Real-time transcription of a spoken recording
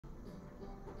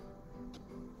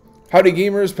Howdy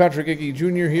gamers, Patrick Hickey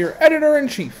Jr. here,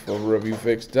 Editor-in-Chief of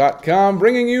ReviewFix.com,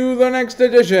 bringing you the next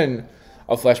edition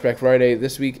of Flashback Friday.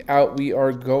 This week out, we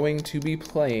are going to be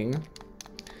playing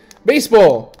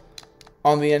baseball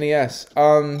on the NES.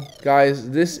 Guys,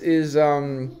 this is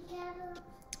a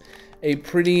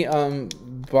pretty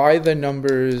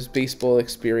by-the-numbers baseball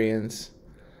experience.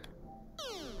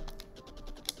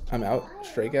 I'm out,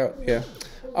 strikeout, yeah.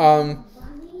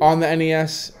 On the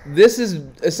NES, this is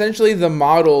essentially the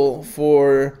model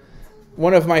for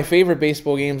one of my favorite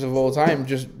baseball games of all time,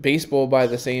 just Baseball by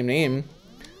the same name.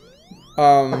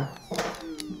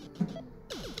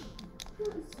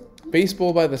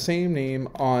 Baseball by the same name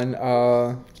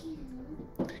on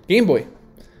Game Boy.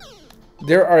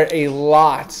 There are a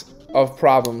lot of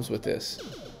problems with this.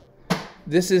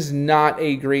 This is not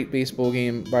a great baseball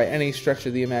game by any stretch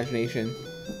of the imagination.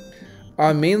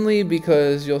 Mainly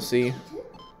because, you'll see,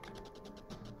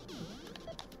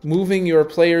 moving your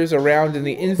players around in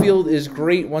the infield is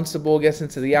great. Once the ball gets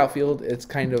into the outfield, it's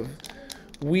kind of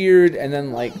weird. And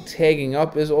then, like, tagging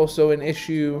up is also an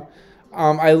issue.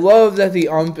 I love that the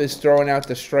ump is throwing out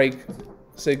the strike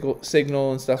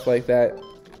signal and stuff like that.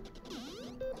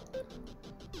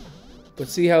 But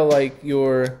see how, like,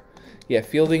 your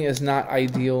fielding is not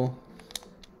ideal.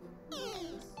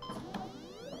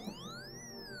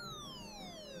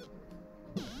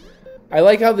 I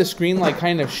like how the screen like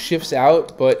kind of shifts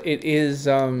out, but it is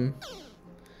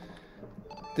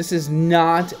this is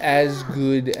not as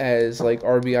good as like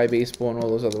RBI baseball and all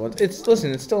those other ones. It's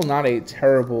still not a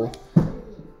terrible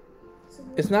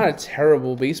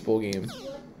baseball game.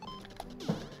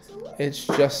 It's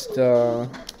just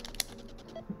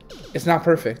it's not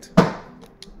perfect.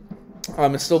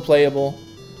 It's still playable.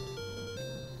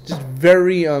 Just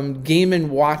very game and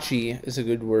watchy is a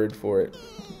good word for it.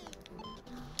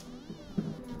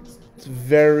 It's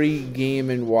very game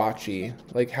and watchy.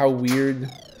 Like how weird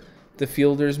the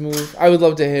fielders move. I would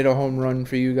love to hit a home run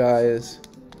for you guys.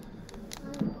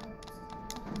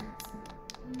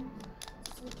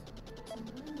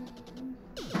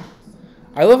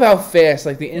 I love how fast,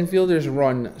 like the infielders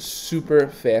run super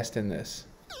fast in this.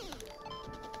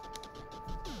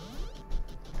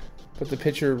 But the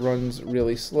pitcher runs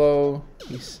really slow.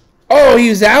 Oh,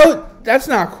 he's out? That's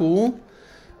not cool.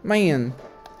 Man.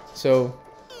 So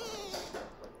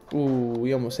ooh,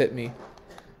 he almost hit me.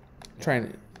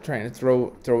 Trying to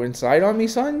throw inside on me,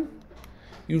 son?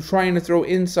 You trying to throw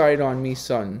inside on me,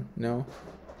 son? No?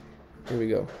 Here we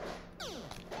go.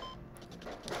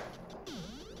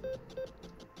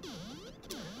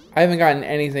 I haven't gotten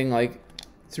anything like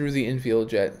through the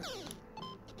infield yet.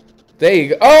 There you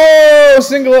go. Oh,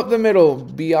 single up the middle,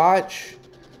 biatch.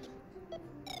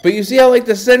 But you see how like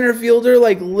the center fielder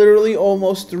like literally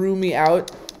almost threw me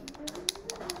out?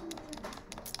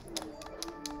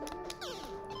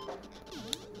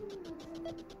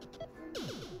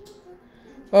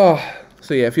 Oh,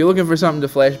 so yeah, if you're looking for something to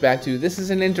flash back to, this is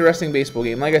an interesting baseball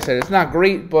game. Like I said, it's not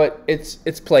great, but it's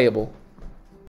playable.